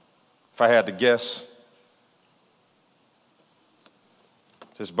 If I had to guess,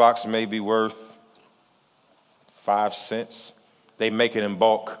 this box may be worth 5 cents. They make it in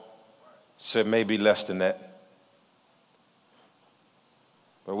bulk, so it may be less than that.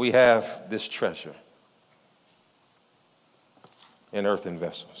 But we have this treasure in earthen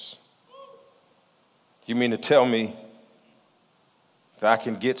vessels. You mean to tell me that I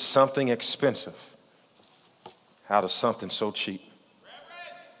can get something expensive out of something so cheap?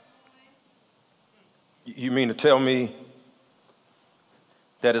 You mean to tell me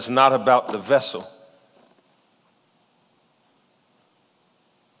that it's not about the vessel?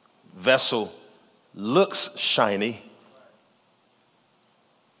 Vessel looks shiny.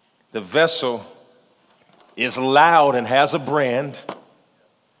 The vessel is loud and has a brand.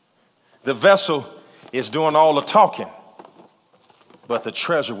 The vessel is doing all the talking, but the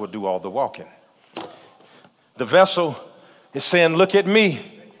treasure will do all the walking. The vessel is saying, look at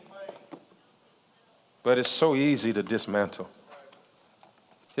me. But it's so easy to dismantle.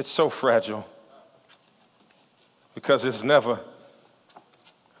 It's so fragile because it's never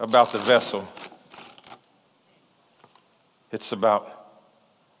about the vessel. It's about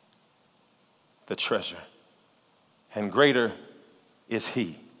the treasure. And greater is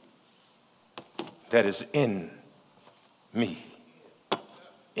he that is in me,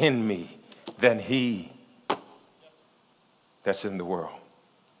 than he that's in the world.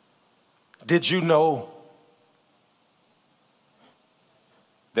 Did you know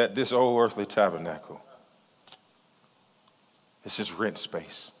that this old earthly tabernacle, this is rent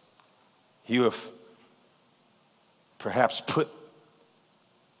space? You have perhaps put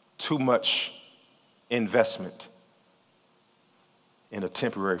too much investment in a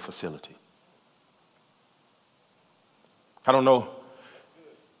temporary facility. I don't know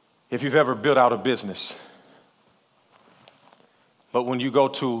if you've ever built out a business, but when you go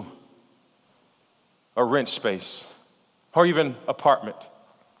to a rent space or even apartment,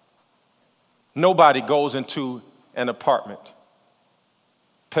 nobody goes into an apartment,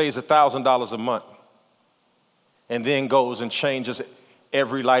 pays $1,000 a month, and then goes and changes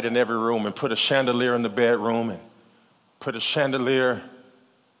every light in every room and put a chandelier in the bedroom and put a chandelier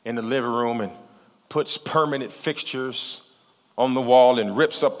in the living room and puts permanent fixtures on the wall and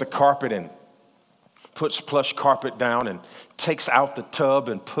rips up the carpet and puts plush carpet down and takes out the tub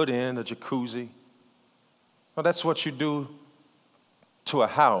and put in a jacuzzi. Well, that's what you do to a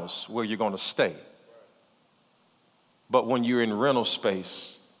house where you're going to stay. But when you're in rental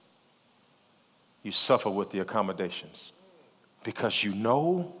space, you suffer with the accommodations because you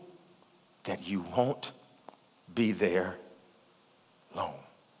know that you won't be there long.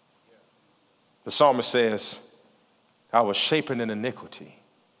 The psalmist says, I was shapen in iniquity,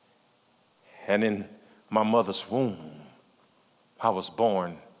 and in my mother's womb, I was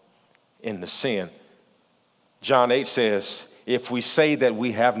born in the sin. John 8 says, if we say that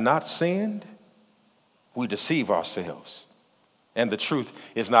we have not sinned, we deceive ourselves, and the truth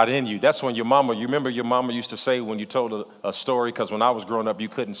is not in you. That's when you remember your mama used to say when you told a story, because when I was growing up, you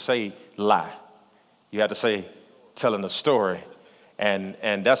couldn't say lie. You had to say telling a story, and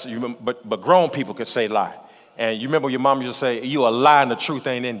that's, but grown people could say lie. And you remember your mom used to say, you a lie and the truth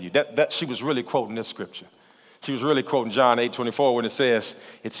ain't in you. That she was really quoting this scripture. She was really quoting John 8:24 when it says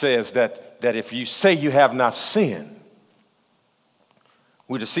that if you say you have not sinned,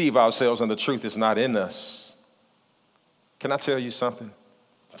 we deceive ourselves and the truth is not in us. Can I tell you something?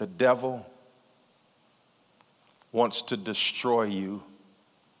 The devil wants to destroy you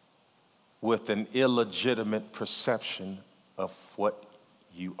with an illegitimate perception of what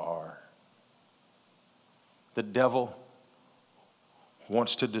you are. The devil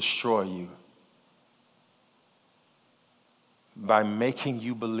wants to destroy you by making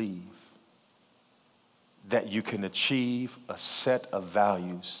you believe that you can achieve a set of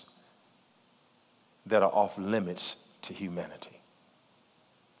values that are off limits to humanity.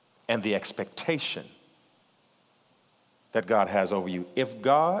 And the expectation that God has over you. If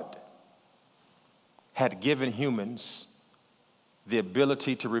God had given humans the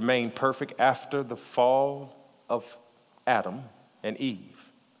ability to remain perfect after the fall of Adam and Eve,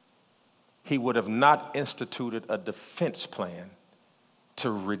 he would have not instituted a defense plan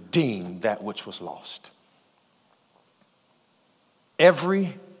to redeem that which was lost.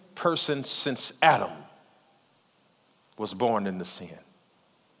 Every person since Adam was born into sin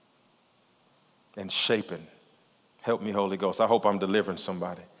and shapen. Help me, Holy Ghost. I hope I'm delivering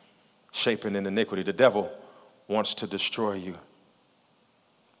somebody. Shapen in iniquity. The devil wants to destroy you.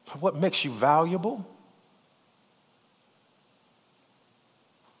 What makes you valuable?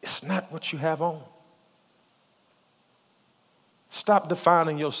 It's not what you have on. Stop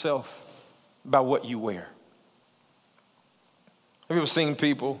defining yourself by what you wear. Have you ever seen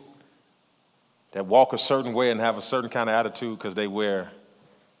people that walk a certain way and have a certain kind of attitude because they wear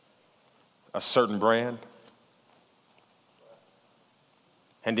a certain brand?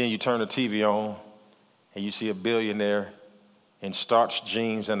 And then you turn the TV on and you see a billionaire in starched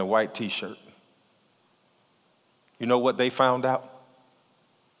jeans and a white t-shirt. You know what they found out?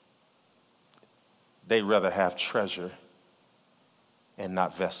 They'd rather have treasure and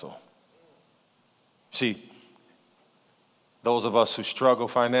not vessel. See, those of us who struggle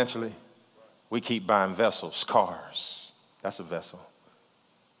financially, we keep buying vessels, cars, that's a vessel,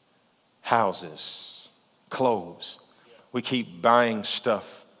 houses, clothes. We keep buying stuff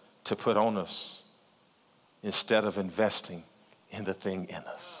to put on us instead of investing in the thing in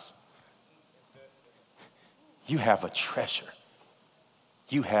us. You have a treasure.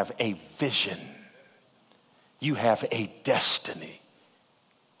 You have a vision. You have a destiny.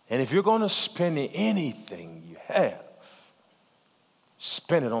 And if you're going to spend anything you have,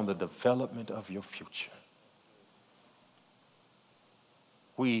 spend it on the development of your future.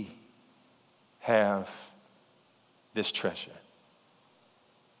 We have this treasure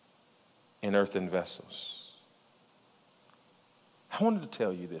in earthen vessels. I wanted to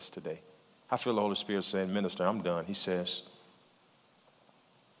tell you this today. I feel the Holy Spirit saying, minister, I'm done. He says,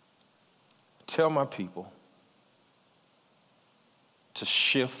 tell my people to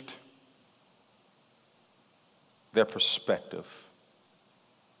shift their perspective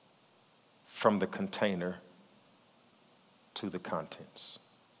from the container to the contents.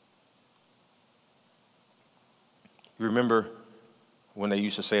 You remember when they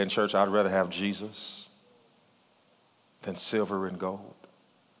used to say in church, I'd rather have Jesus than silver and gold?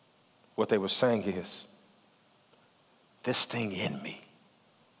 What they were saying is, this thing in me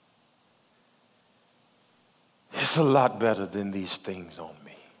is a lot better than these things on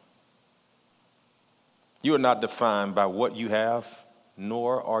me. You are not defined by what you have,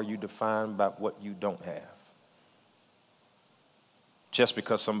 nor are you defined by what you don't have. Just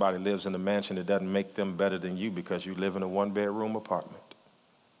because somebody lives in a mansion, it doesn't make them better than you because you live in a one-bedroom apartment.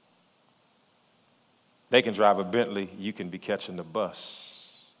 They can drive a Bentley, you can be catching the bus.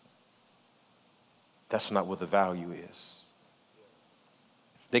 That's not what the value is.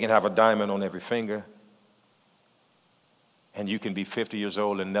 They can have a diamond on every finger, and you can be 50 years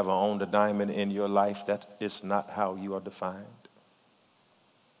old and never owned a diamond in your life. That is not how you are defined.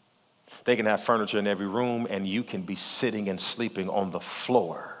 They can have furniture in every room, and you can be sitting and sleeping on the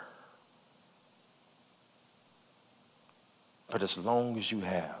floor. But as long as you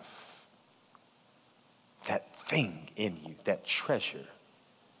have that thing in you, that treasure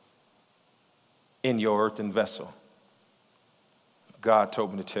in your earthen vessel, God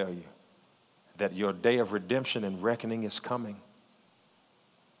told me to tell you that your day of redemption and reckoning is coming.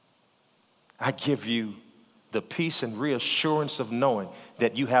 I give you the peace and reassurance of knowing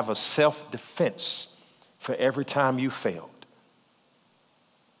that you have a self-defense for every time you failed.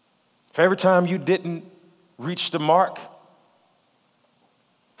 For every time you didn't reach the mark.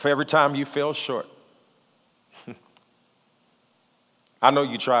 For every time you fell short. I know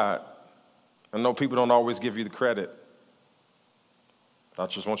you tried. I know people don't always give you the credit. I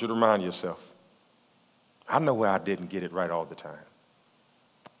just want you to remind yourself, I know where I didn't get it right all the time.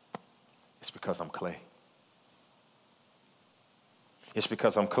 It's because I'm clay. It's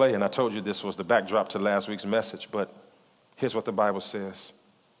because I'm clay, and I told you this was the backdrop to last week's message, but here's what the Bible says.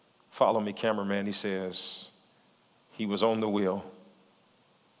 Follow me, cameraman. He says, he was on the wheel.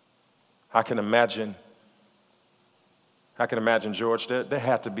 I can imagine, George, there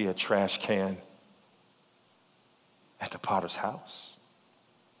had to be a trash can at the potter's house.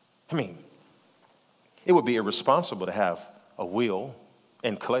 I mean, it would be irresponsible to have a wheel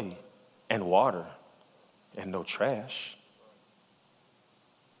and clay and water and no trash.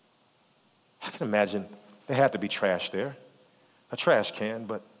 I can imagine there had to be trash there, a trash can,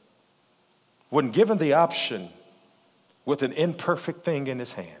 but when given the option with an imperfect thing in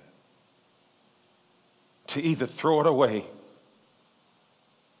his hand to either throw it away,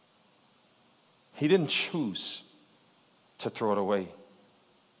 he didn't choose to throw it away.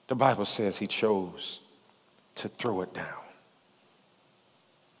 The Bible says he chose to throw it down.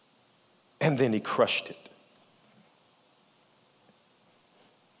 And then he crushed it.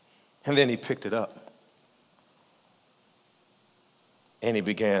 And then he picked it up. And he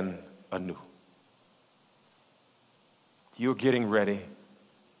began anew. You're getting ready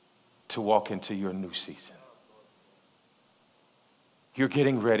to walk into your new season. You're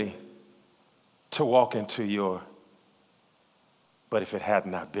getting ready to walk into your, but if it had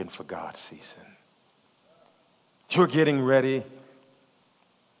not been for God's season. You're getting ready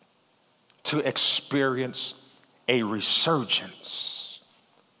to experience a resurgence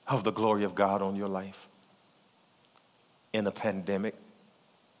of the glory of God on your life in a pandemic,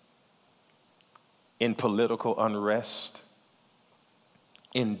 in political unrest,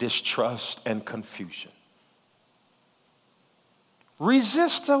 in distrust and confusion.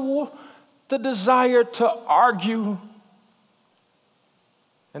 Resist the desire to argue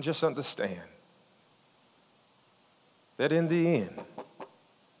and just understand that in the end,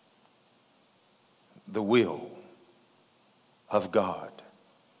 the will of God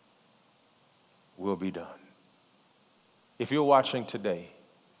will be done. If you're watching today,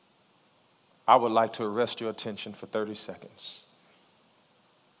 I would like to arrest your attention for 30 seconds.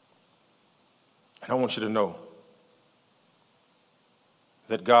 And I want you to know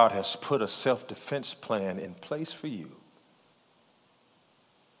that God has put a self-defense plan in place for you.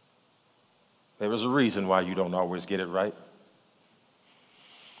 There is a reason why you don't always get it right.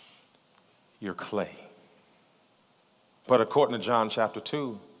 You're clay. But according to John chapter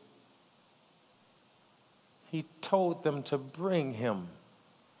 2, he told them to bring him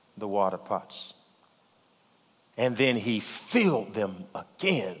the water pots. And then he filled them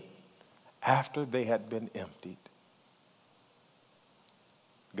again after they had been emptied.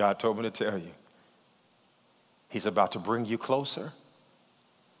 God told me to tell you, he's about to bring you closer,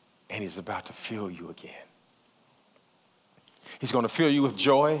 and he's about to fill you again. He's going to fill you with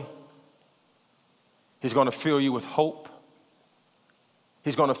joy. He's going to fill you with hope.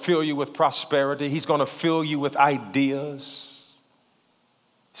 He's going to fill you with prosperity. He's going to fill you with ideas.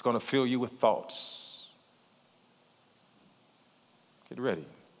 He's going to fill you with thoughts. Get ready.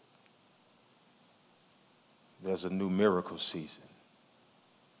 There's a new miracle season,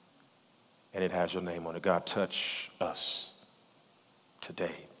 and it has your name on it. God, touch us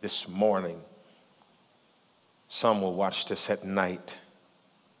today, this morning. Some will watch this at night.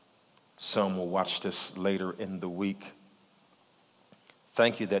 Some will watch this later in the week.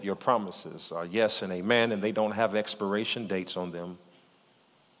 Thank you that your promises are yes and amen, and they don't have expiration dates on them.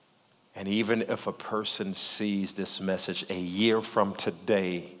 And even if a person sees this message a year from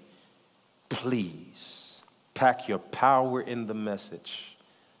today, please pack your power in the message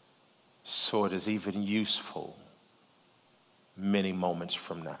so it is even useful many moments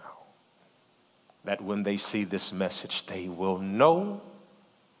from now. That when they see this message, they will know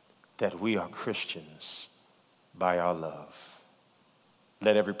that we are Christians by our love.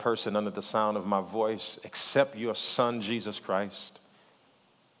 Let every person under the sound of my voice accept your Son, Jesus Christ.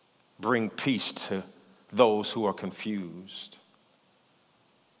 Bring peace to those who are confused.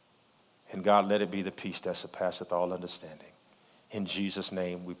 And God, let it be the peace that surpasseth all understanding. In Jesus'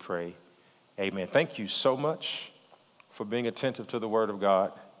 name we pray. Amen. Thank you so much for being attentive to the Word of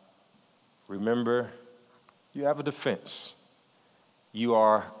God. Remember, you have a defense. You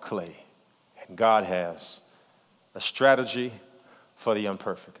are clay. And God has a strategy for the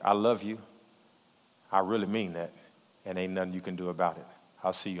imperfect. I love you. I really mean that. And ain't nothing you can do about it.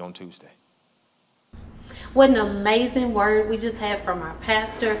 I'll see you on Tuesday. What an amazing word we just had from our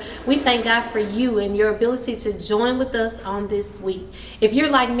pastor. We thank God for you and your ability to join with us on this week. If you're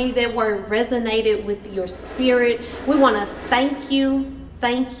like me, that word resonated with your spirit. We want to thank you.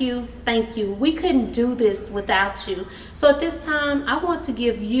 Thank you, thank you. We couldn't do this without you. So at this time, I want to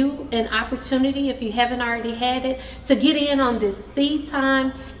give you an opportunity, if you haven't already had it, to get in on this seed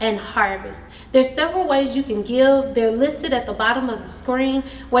time and harvest. There's several ways you can give. They're listed at the bottom of the screen,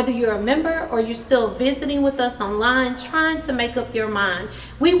 whether you're a member or you're still visiting with us online, trying to make up your mind.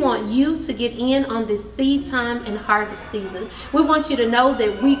 We want you to get in on this seed time and harvest season. We want you to know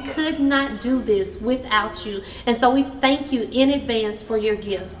that we could not do this without you. And so we thank you in advance for your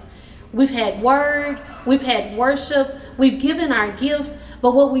gifts. We've had word, we've had worship, we've given our gifts,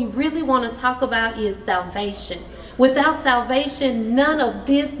 but what we really want to talk about is salvation. Without salvation, none of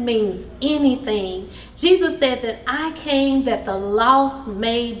this means anything. Jesus said that I came that the lost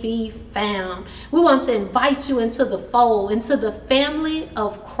may be found. We want to invite you into the fold, into the family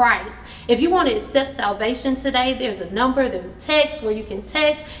of Christ. If you want to accept salvation today, there's a number, there's a text where you can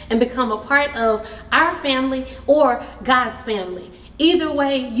text and become a part of our family or God's family. Either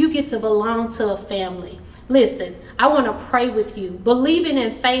way, you get to belong to a family. Listen, I want to pray with you, believing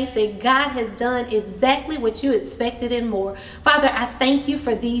in faith that God has done exactly what you expected and more. Father, I thank you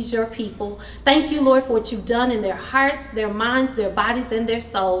for these, your people. Thank you, Lord, for what you've done in their hearts, their minds, their bodies, and their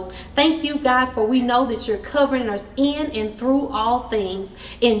souls. Thank you, God, for we know that you're covering us in and through all things.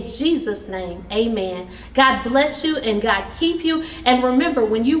 In Jesus' name, amen. God bless you and God keep you. And remember,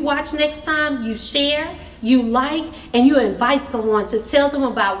 when you watch next time, you share, you like, and you invite someone to tell them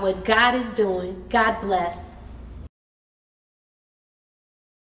about what God is doing. God bless.